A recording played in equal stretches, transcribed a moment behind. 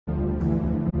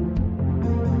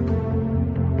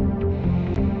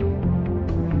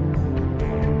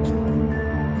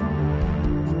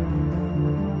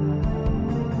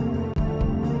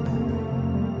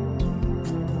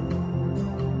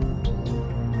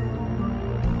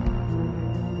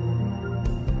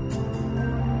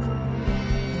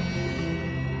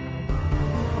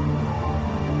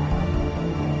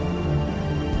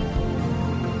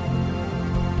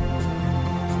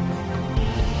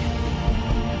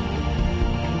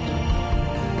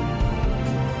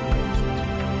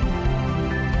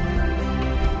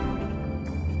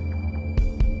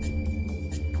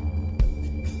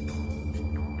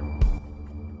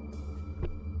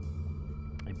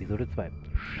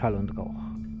Schall und Rauch.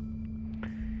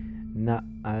 Na,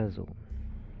 also.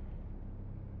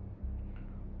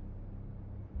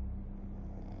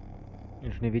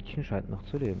 Ein Schneewittchen scheint noch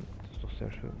zu leben. Das ist doch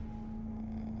sehr schön.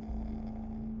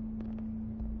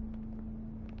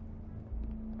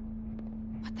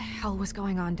 What the hell was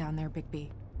going on down there, Bigby?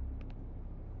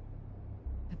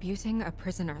 Abusing a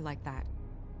prisoner like that.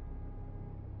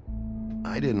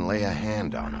 I didn't lay a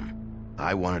hand on him.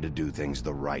 I wanted to do things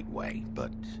the right way,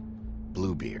 but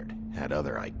Bluebeard had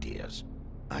other ideas.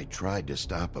 I tried to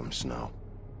stop him, Snow.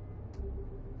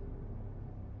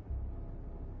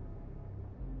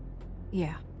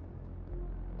 Yeah.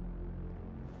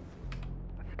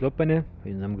 Ich glaube, meine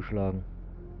ihn zusammengeschlagen.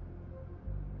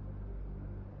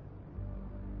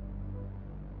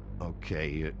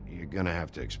 Okay, you're gonna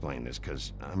have to explain this,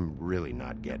 because I'm really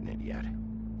not getting it yet.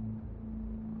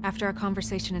 After a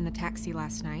conversation in the taxi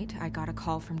last night, I got a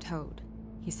call from Toad.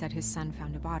 He said his son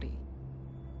found a body.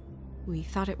 We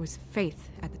thought it was Faith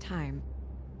at the time.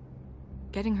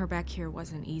 Getting her back here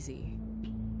wasn't easy,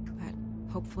 but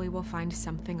hopefully we'll find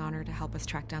something on her to help us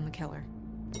track down the killer.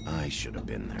 I should have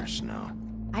been there, Snow.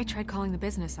 I tried calling the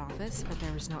business office, but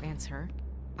there was no answer.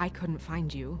 I couldn't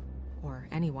find you, or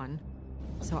anyone,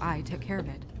 so I took care of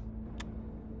it.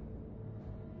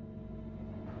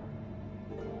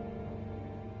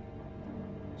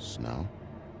 Snow?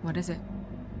 What is it?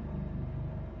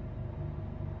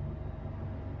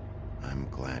 I'm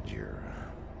glad you're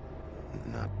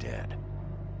not dead.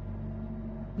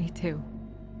 Me too.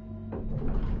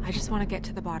 I just want to get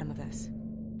to the bottom of this.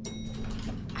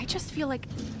 I just feel like...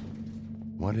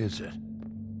 What is it?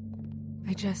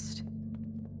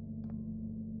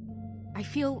 I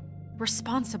feel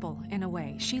responsible in a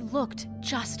way. She looked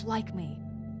just like me.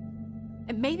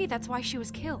 And maybe that's why she was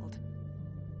killed.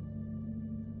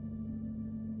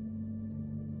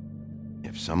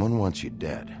 If someone wants you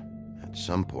dead, at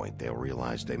some point they'll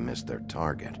realize they missed their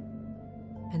target.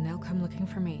 And they'll come looking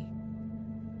for me.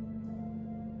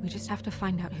 We just have to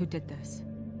find out who did this.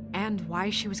 And why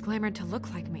she was glamored to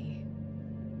look like me.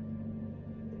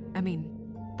 I mean,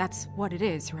 that's what it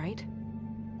is, right?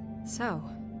 So,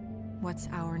 what's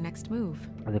our next move?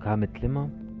 Also kam mit Glimmer.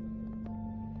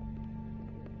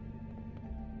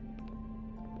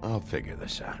 I'll figure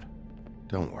this out.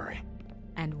 Don't worry.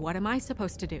 And what am I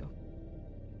supposed to do?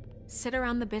 Sit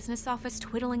around the business office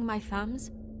twiddling my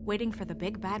thumbs, waiting for the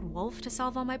big bad wolf to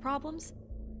solve all my problems?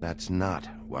 That's not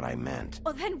what I meant.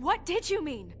 Well, then what did you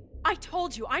mean? I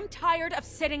told you, I'm tired of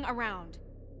sitting around.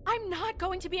 I'm not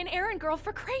going to be an errand girl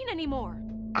for Crane anymore.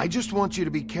 I just want you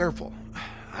to be careful.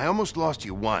 I almost lost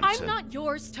you once. I'm not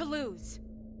yours to lose.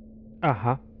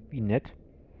 Aha, wie nett.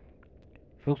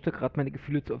 Ich versuchte gerade meine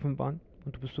Gefühle zu offenbaren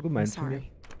und du bist so gemein zu mir.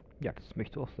 Sorry. Ja, das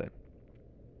möchte auch sein.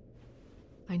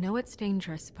 I know it's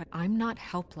dangerous, but I'm not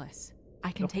helpless.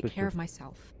 I can Doch, take bist care du. of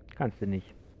myself. Kannst du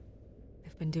nicht.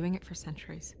 I've been doing it for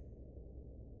centuries.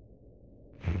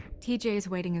 TJ is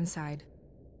waiting inside.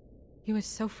 He was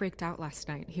so freaked out last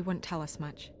night, he wouldn't tell us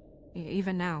much.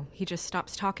 Even now, he just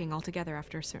stops talking altogether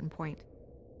after a certain point.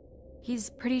 He's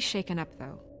pretty shaken up,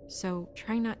 though, so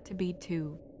try not to be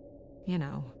too, you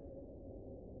know.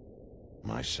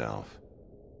 Myself.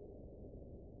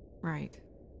 Right.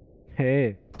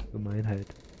 Hey, Gemeinheit.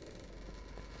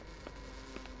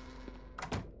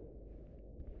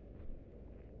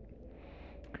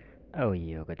 Oh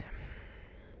je, oh Gott.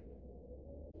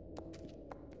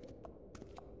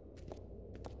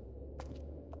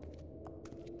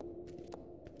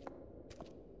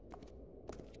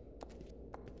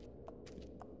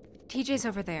 TJ's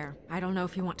over there. I don't know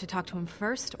if you want to talk to him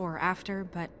first or after,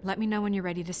 but let me know when you're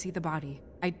ready to see the body.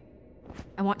 I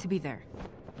want to be there.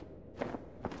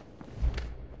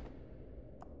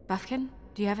 Buffkin,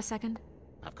 do you have a second?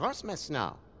 Of course, Miss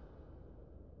Snow.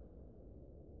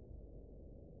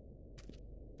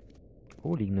 Oh,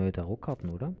 liegen neue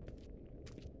Tarotkarten, oder?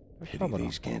 Was Pity schauen wir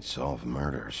these da? can't solve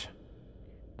murders.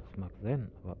 Das mag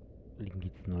sein, aber liegen die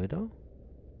jetzt neu da?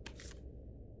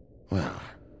 Well,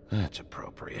 that's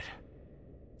appropriate.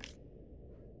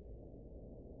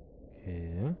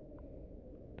 Okay.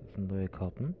 Das sind neue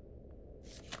Karten.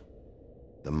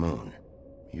 The moon.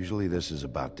 Usually this is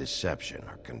about deception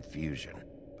or confusion.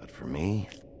 But for me,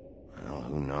 well,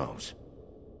 who knows?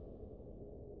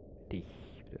 Die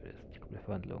komplette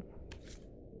Verwandlung.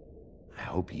 I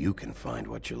hope you can find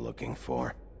what you're looking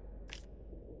for.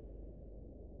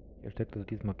 Hier steckt also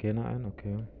diesmal keiner ein,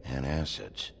 okay. And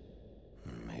acids.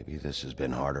 Maybe this has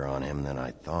been harder on him than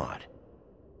I thought.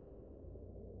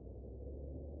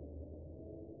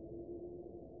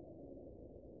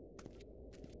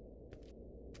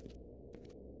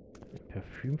 Ein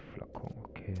Parfümflakon,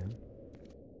 okay.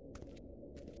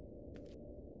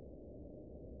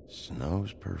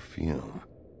 Snow's perfume.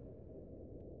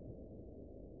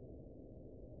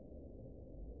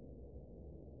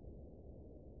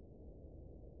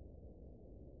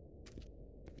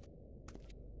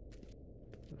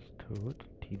 Das ist tot.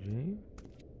 TJ.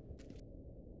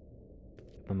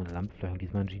 Nochmal eine Lampe, vielleicht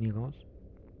diesmal ein Genie raus.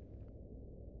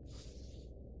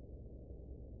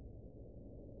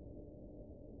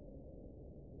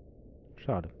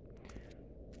 Schade.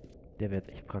 Der wäre jetzt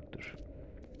echt praktisch.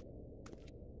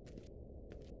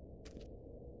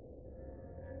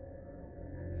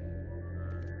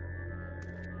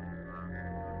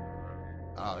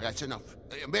 Oh, that's enough.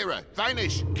 Mirror,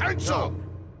 vanish! Cancel!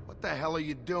 What the hell are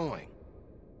you doing?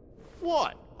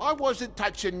 What? I wasn't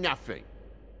touching nothing.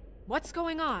 What's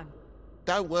going on?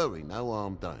 Don't worry, no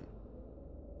harm done.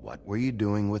 What were you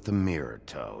doing with the mirror,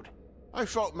 Toad? I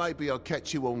thought maybe I'd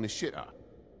catch you on the shitter.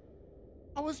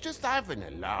 I was just having a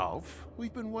laugh.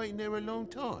 We've been waiting there a long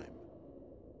time.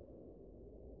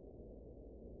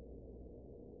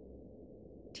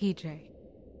 TJ.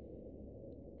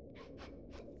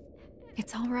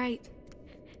 It's all right.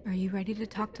 Are you ready to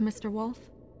talk to Mr. Wolf?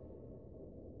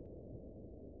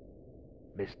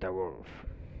 Mr. Wolf.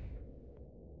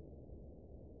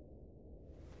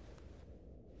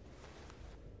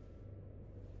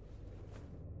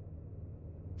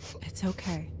 It's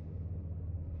okay.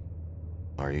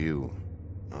 Are you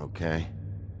okay?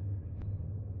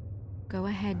 Go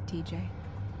ahead, TJ.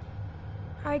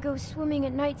 I go swimming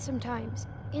at night sometimes,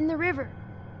 in the river.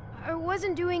 I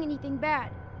wasn't doing anything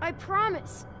bad, I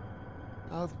promise.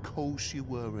 Of course you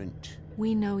weren't.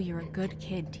 We know you're a good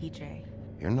kid, TJ.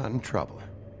 You're not in trouble.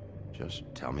 Just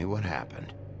tell me what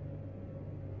happened.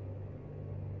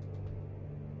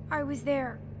 I was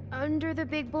there, under the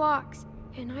big blocks,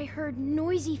 and I heard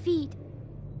noisy feet.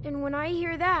 And when I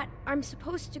hear that, I'm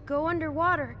supposed to go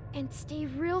underwater and stay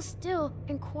real still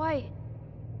and quiet.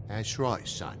 That's right,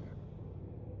 son.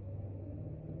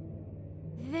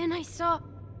 Then I saw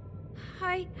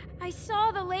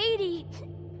the lady.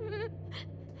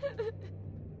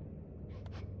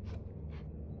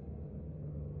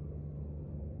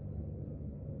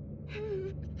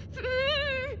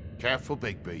 Careful,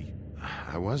 Bigby.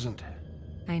 I wasn't.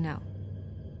 I know.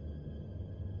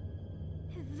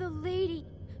 The lady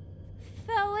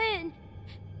fell in.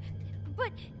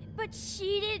 But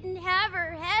she didn't have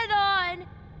her head on.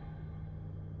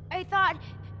 I thought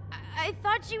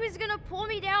she was gonna pull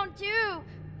me down too.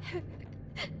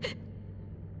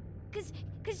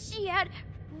 Cause she had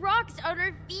rocks on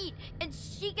her feet and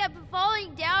she kept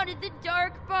falling down in the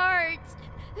dark parts.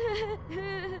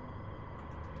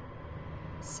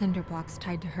 Cinder blocks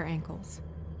tied to her ankles.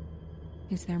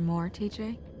 Is there more,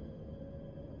 TJ?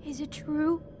 Is it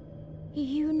true?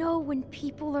 You know when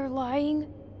people are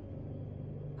lying?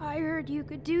 I heard you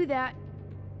could do that.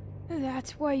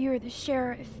 That's why you're the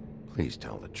sheriff. Please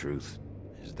tell the truth.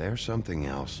 Is there something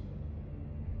else?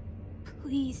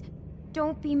 Please,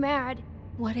 don't be mad.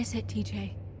 What is it,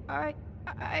 TJ?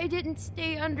 I didn't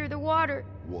stay under the water.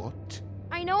 What?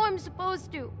 I know I'm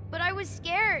supposed to, but I was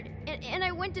scared, and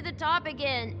I went to the top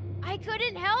again. I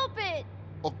couldn't help it.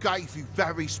 I gave you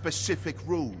very specific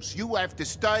rules. You have to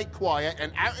stay quiet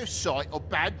and out of sight or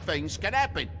bad things can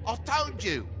happen. I told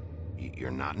you.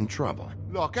 You're not in trouble.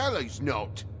 Like Ellie's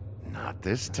not. Not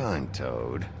this time,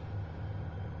 Toad.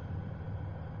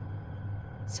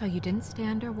 So you didn't stay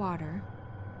underwater.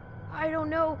 I don't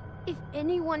know if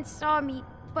anyone saw me,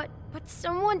 but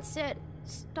someone said,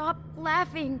 "Stop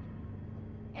laughing."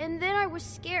 And then I was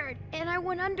scared, and I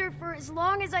went under for as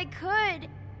long as I could.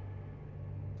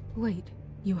 Wait,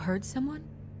 you heard someone?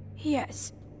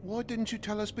 Yes, Why didn't you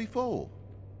tell us before?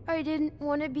 I didn't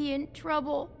want to be in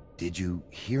trouble. Did you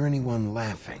hear anyone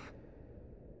laughing?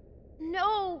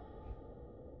 No.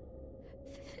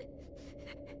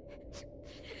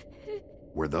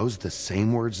 Were those the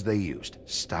same words they used?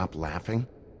 Stop laughing?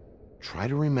 Try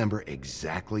to remember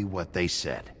exactly what they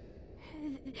said.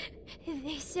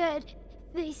 They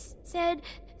said,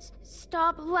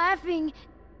 "Stop laughing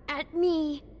at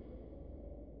me."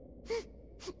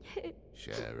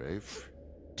 Sheriff?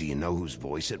 Do you know whose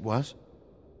voice it was?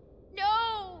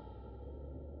 No!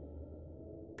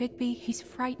 Bigby, he's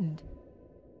frightened.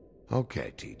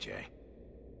 Okay, TJ.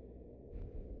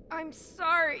 I'm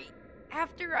sorry.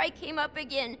 After I came up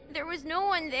again, there was no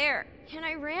one there, and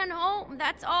I ran home,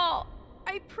 that's all.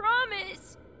 I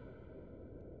promise.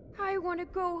 I want to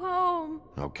go home.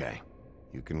 Okay,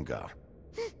 you can go.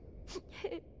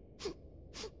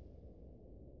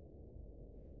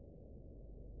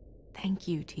 Thank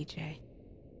you, TJ.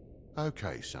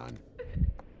 Okay, son.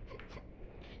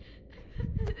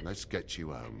 Let's get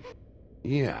you home.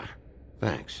 Yeah,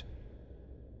 thanks.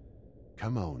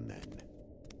 Come on then.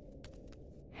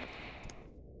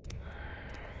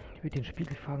 Ich würde den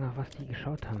Spiegel fragen, nach was die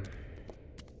geschaut haben.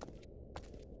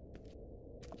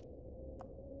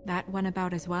 That went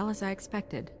about as well as I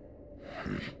expected.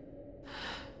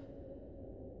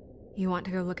 You want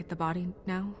to go look at the body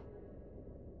now?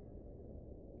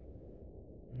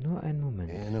 Nur einen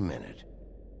Moment. In a minute.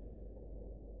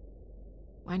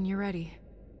 When you're ready.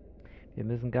 Wir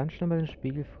müssen ganz schnell mal den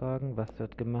Spiegel fragen, was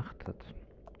dort gemacht hat.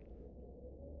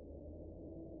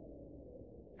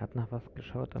 Hab nach was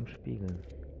geschaut am Spiegel.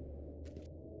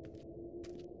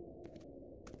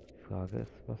 Die Frage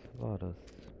ist, was war das?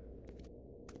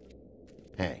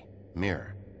 Hey,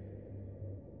 mirror.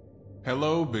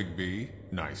 Hello, Bigby.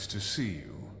 Nice to see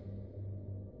you.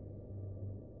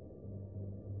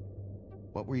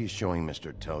 What were you showing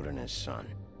Mr. Toad and his son?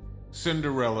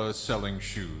 Cinderella selling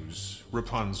shoes,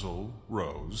 Rapunzel,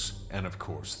 Rose, and of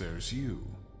course there's you.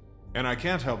 And I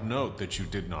can't help note that you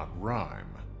did not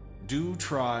rhyme. Do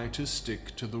try to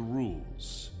stick to the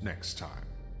rules next time.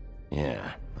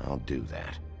 Yeah, I'll do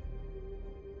that.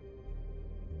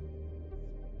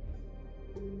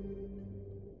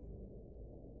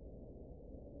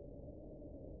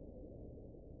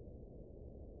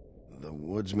 The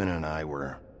woodsman and I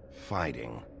were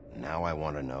fighting. Now I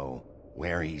want to know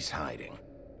where he's hiding.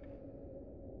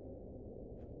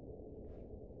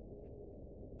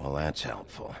 Well, that's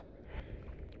helpful.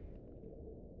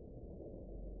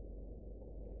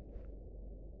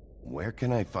 Where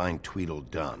can I find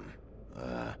Tweedledum?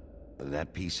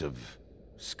 That piece of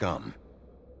scum.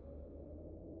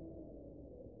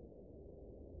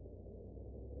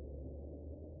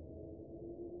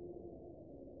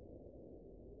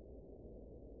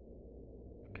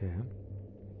 Okay.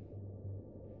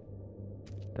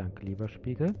 Danke, lieber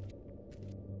Spiegel.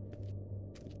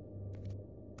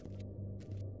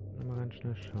 Mal ganz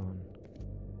schnell schauen.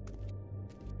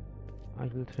 Ah,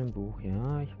 ich will zu dem Buch.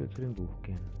 Ja, ich will zu dem Buch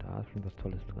gehen. Da ist schon was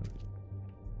Tolles drin.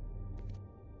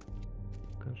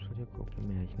 Kannst du dir gucken?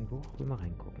 Märchenbuch. Will mal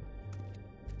reingucken.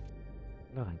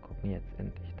 Mal reingucken jetzt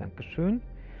endlich. Dankeschön.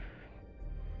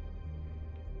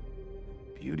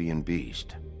 Beauty and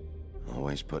Beast.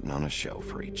 Always putting on a show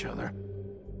for each other.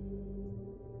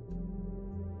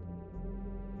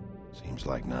 Seems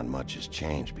like not much has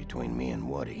changed between me and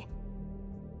Woody.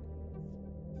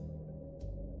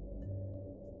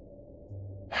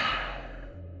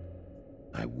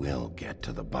 I will get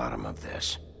to the bottom of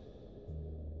this.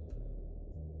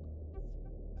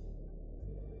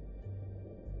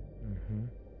 Mhm.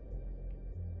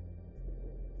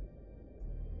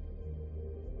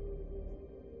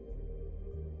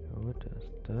 So,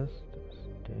 das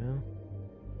ist der.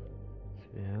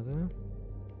 Zwerge.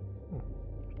 Oh,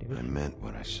 I meant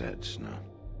what I said, Snow.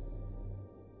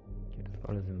 Okay, das war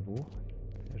alles im Buch.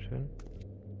 Sehr schön.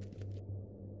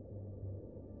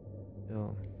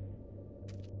 Ja.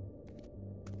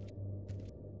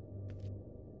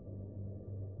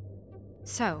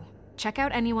 So, check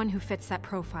out anyone who fits that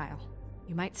profile.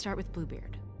 You might start with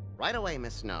Bluebeard. Right away,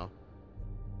 Miss Snow.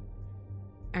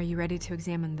 Are you ready to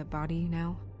examine the body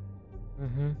now?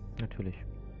 Mhm, natürlich.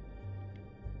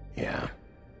 Yeah.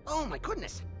 Oh my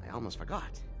goodness, I almost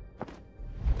forgot.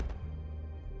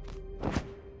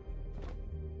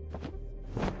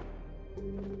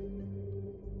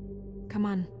 Come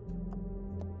on.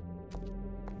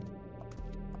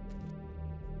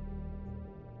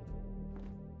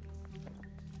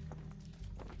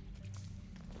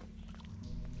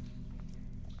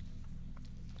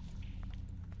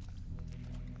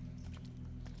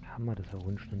 Hammer des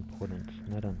erwunschenen Brunnens.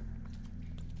 Na dann.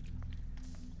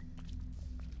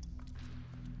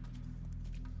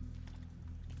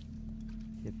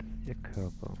 Jetzt ist ihr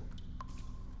Körper.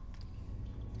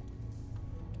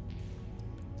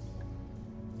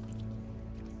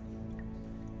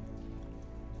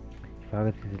 Ich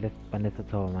frage jetzt beim letzten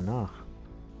Zauber mal nach.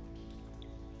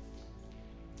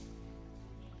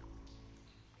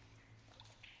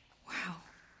 Wow.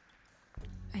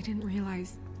 I didn't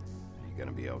realize... You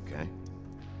gonna be okay?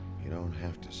 You don't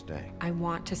have to stay. I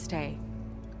want to stay.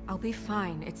 I'll be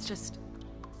fine. It's just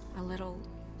a little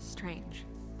strange.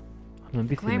 Nur ein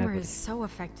bisschen Glamour merkwürdig. is so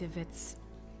effective, it's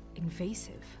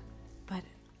invasive. But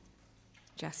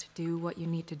just do what you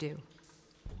need to do.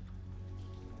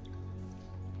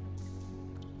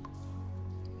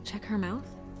 Check her mouth.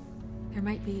 There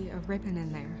might be a ribbon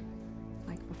in there,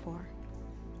 like before.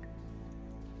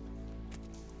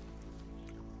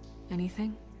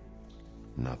 Anything?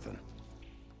 Nothing.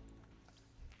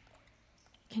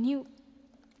 Can you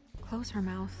close her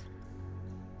mouth?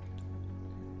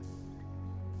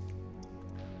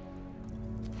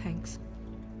 Thanks.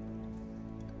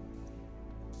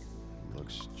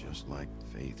 Looks just like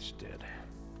Faith's did.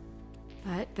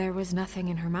 But there was nothing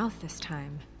in her mouth this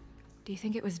time. Do you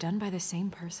think it was done by the same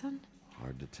person?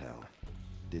 Hard to tell.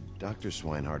 Did Dr.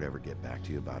 Swinehart ever get back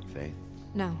to you about Faith?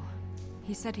 No.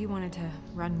 He said he wanted to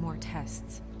run more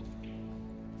tests.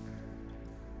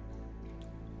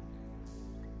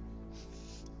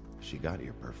 She got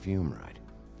your perfume right.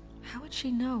 How would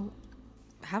she know?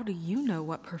 How do you know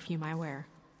what perfume I wear?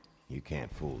 You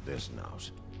can't fool this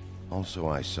nose. Also,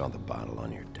 I saw the bottle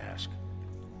on your desk.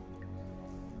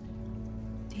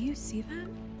 Do you see that?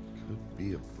 Could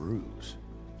be a bruise.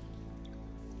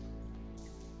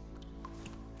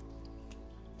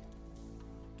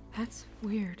 That's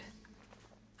weird.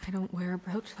 I don't wear a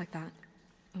brooch like that.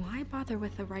 Why bother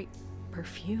with the right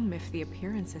perfume if the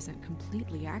appearance isn't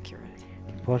completely accurate?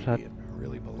 Porsche hat Maybe it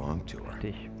really belonged to her.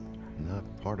 dich.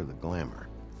 Not part of the glamour.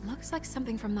 Looks like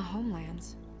something from the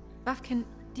homelands. Buffkin,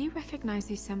 do you recognize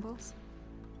these symbols?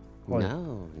 Voll.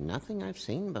 No, nothing I've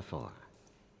seen before.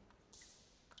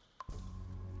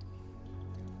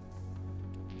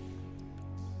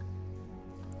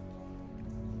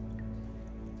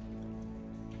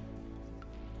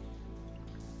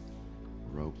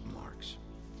 Rope marks.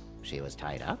 She was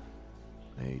tied up?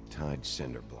 They tied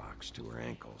cinder blocks to her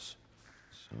ankles,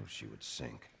 so she would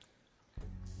sink.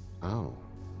 Oh.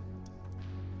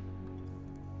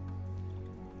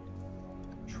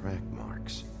 Track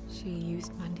marks. She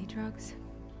used Mundy drugs?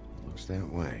 Looks that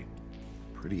way.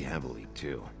 Pretty heavily,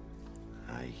 too.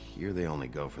 I hear they only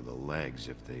go for the legs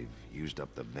if they've used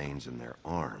up the veins in their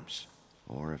arms,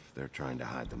 or if they're trying to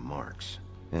hide the marks.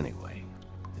 Anyway,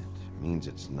 it means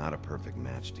it's not a perfect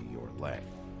match to your leg,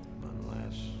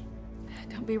 unless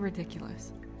Don't be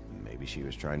ridiculous. maybe she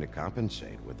was trying to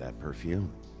compensate with that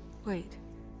perfume. Wait.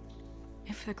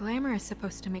 If the glamour is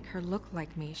supposed to make her look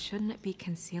like me, shouldn't it be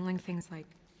concealing things like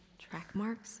track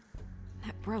marks?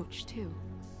 That brooch, too.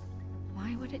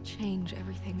 Why would it change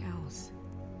everything else?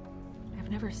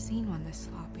 I've never seen one this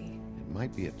sloppy. It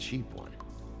might be a cheap one,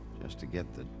 just to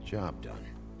get the job done.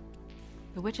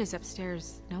 The witches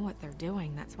upstairs know what they're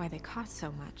doing, that's why they cost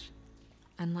so much.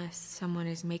 Unless someone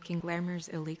is making glamours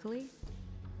illegally?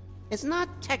 It's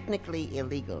not technically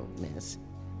illegal, miss.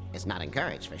 It's not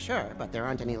encouraged for sure, but there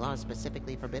aren't any laws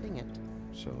specifically forbidding it.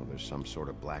 So there's some sort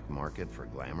of black market for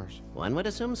glamours? One would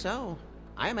assume so.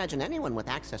 I imagine anyone with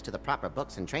access to the proper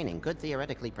books and training could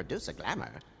theoretically produce a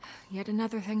glamour. Yet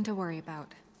another thing to worry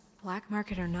about. Black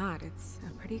market or not, it's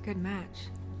a pretty good match.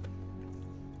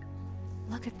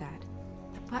 Look at that.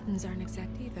 The buttons aren't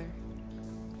exact either.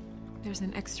 There's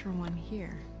an extra one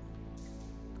here.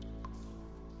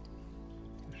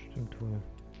 Stimmt wohl.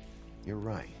 You're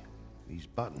right. These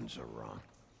buttons are wrong.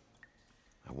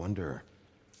 I wonder...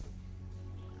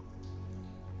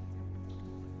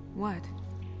 What?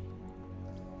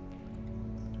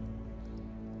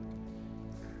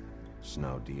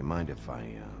 Snow, do you mind if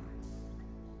I,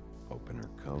 open her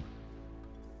coat?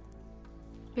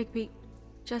 Bigby,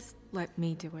 just let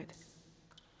me do it.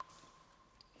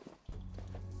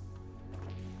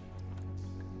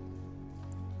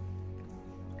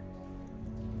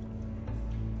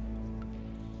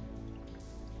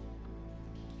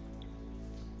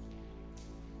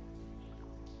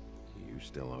 You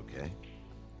still okay?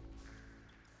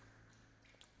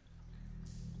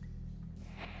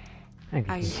 Eigentlich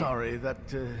nicht. Sorry, that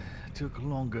took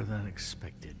longer than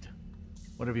expected.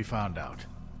 What have you found out?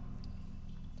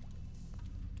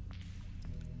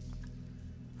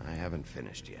 I haven't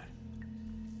finished yet.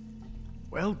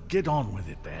 Well, get on with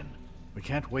it then. We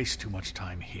can't waste too much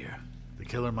time here. The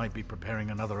killer might be preparing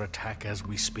another attack as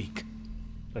we speak.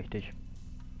 Richtig.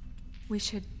 We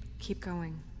should keep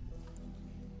going.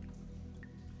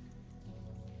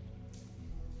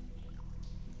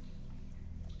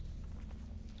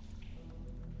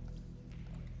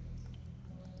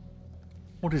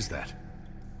 What is that?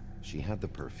 She had the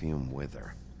perfume with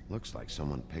her. Looks like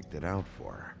someone picked it out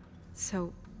for her.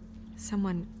 So,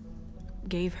 someone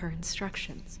gave her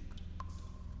instructions.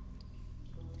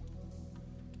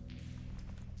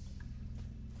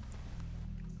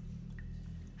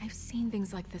 I've seen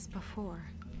things like this before.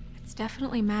 It's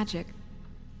definitely magic,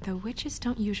 though witches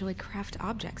don't usually craft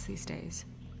objects these days.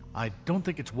 I don't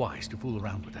think it's wise to fool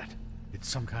around with that. It's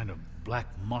some kind of black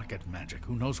market magic.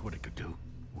 Who knows what it could do?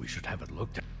 We should have it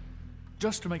looked at.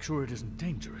 Just to make sure it isn't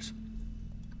dangerous.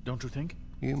 Don't you think?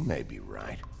 You may be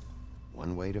right.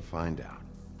 One way to find out.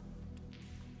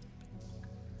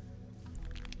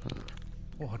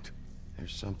 What?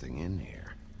 There's something in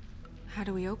here. How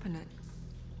do we open it?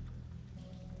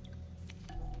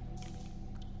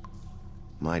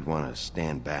 Might want to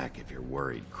stand back if you're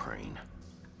worried, Crane.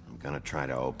 I'm gonna try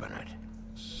to open it.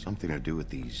 Something to do with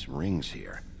these rings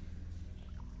here.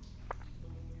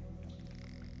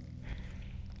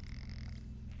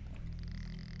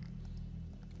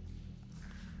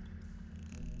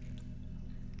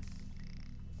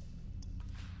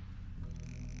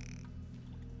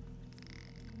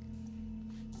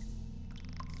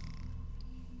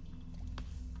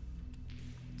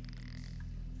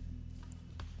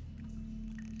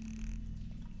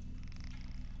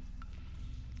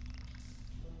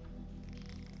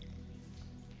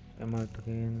 Einmal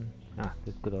drehen. Ah,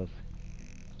 sieht gut aus.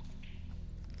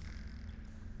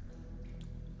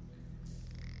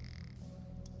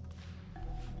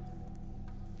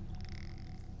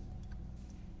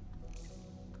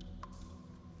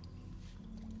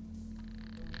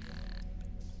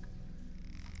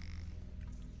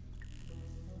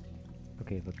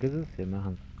 Okay, vergiss es, wir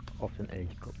machen es auf den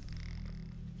Elch gucken.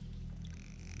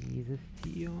 Dieses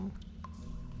Tier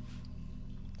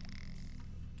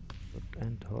wird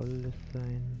ein tolles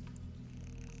sein.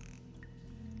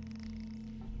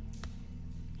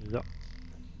 So.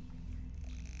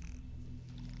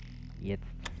 Jetzt.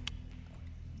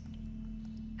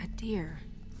 A deer.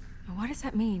 What does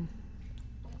that mean?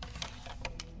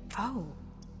 Oh.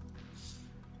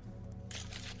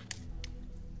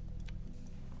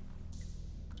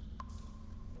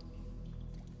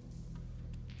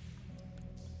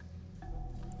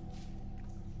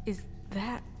 Is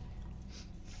that...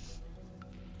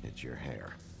 It's your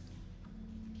hair.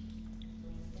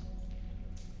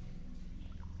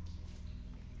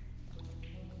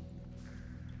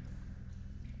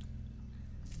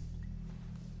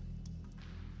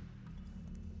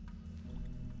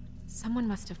 Someone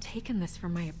must have taken this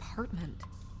from my apartment.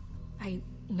 I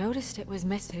noticed it was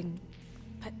missing,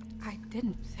 but I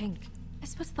didn't think.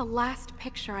 This was the last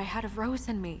picture I had of Rose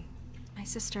and me. My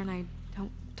sister and I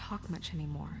don't talk much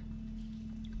anymore.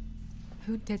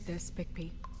 Who did this,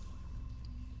 Bigby?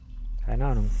 Keine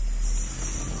Ahnung.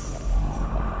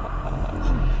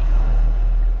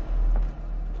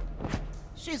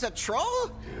 She's a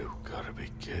troll? You gotta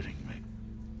be kidding me.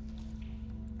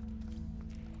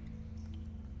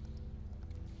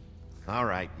 All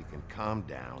right, you can calm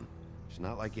down. It's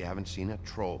not like you haven't seen a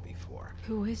troll before.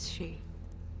 Who is she?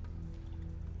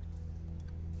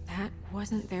 That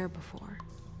wasn't there before.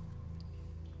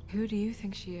 Who do you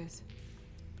think she is?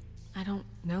 I don't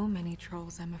know many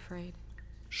trolls, I'm afraid.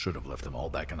 Should have left them all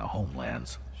back in the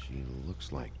homelands. She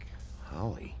looks like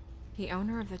Holly. The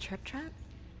owner of the Trip Trap?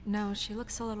 No, she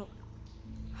looks a little...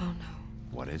 Oh no.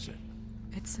 What is it?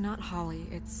 It's not Holly,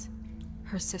 it's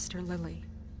her sister Lily.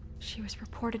 She was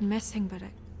reported missing, but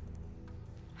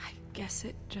I guess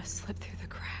it just slipped through the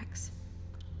cracks.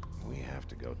 We have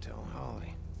to go tell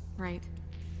Holly. Right.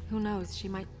 Who knows, she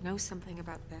might know something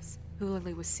about this. Who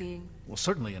Lily was seeing. Well,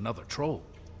 certainly another troll.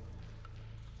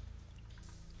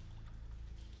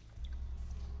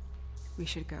 We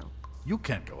should go. You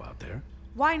can't go out there.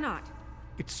 Why not?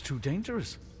 It's too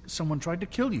dangerous. Someone tried to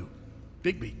kill you.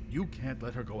 Bigby, you can't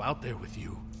let her go out there with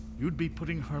you. You'd be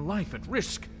putting her life at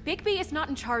risk. Bigby is not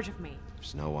in charge of me. If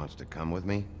Snow wants to come with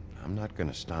me, I'm not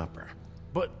gonna stop her.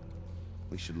 But...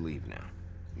 We should leave now.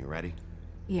 You ready?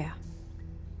 Yeah.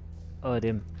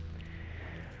 Dem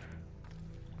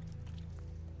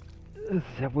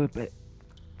ist ja wohl bei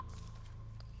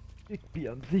Bigby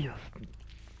am sichersten.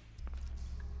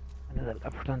 Und er ist mit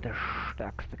Abstand der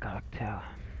stärkste Charakter.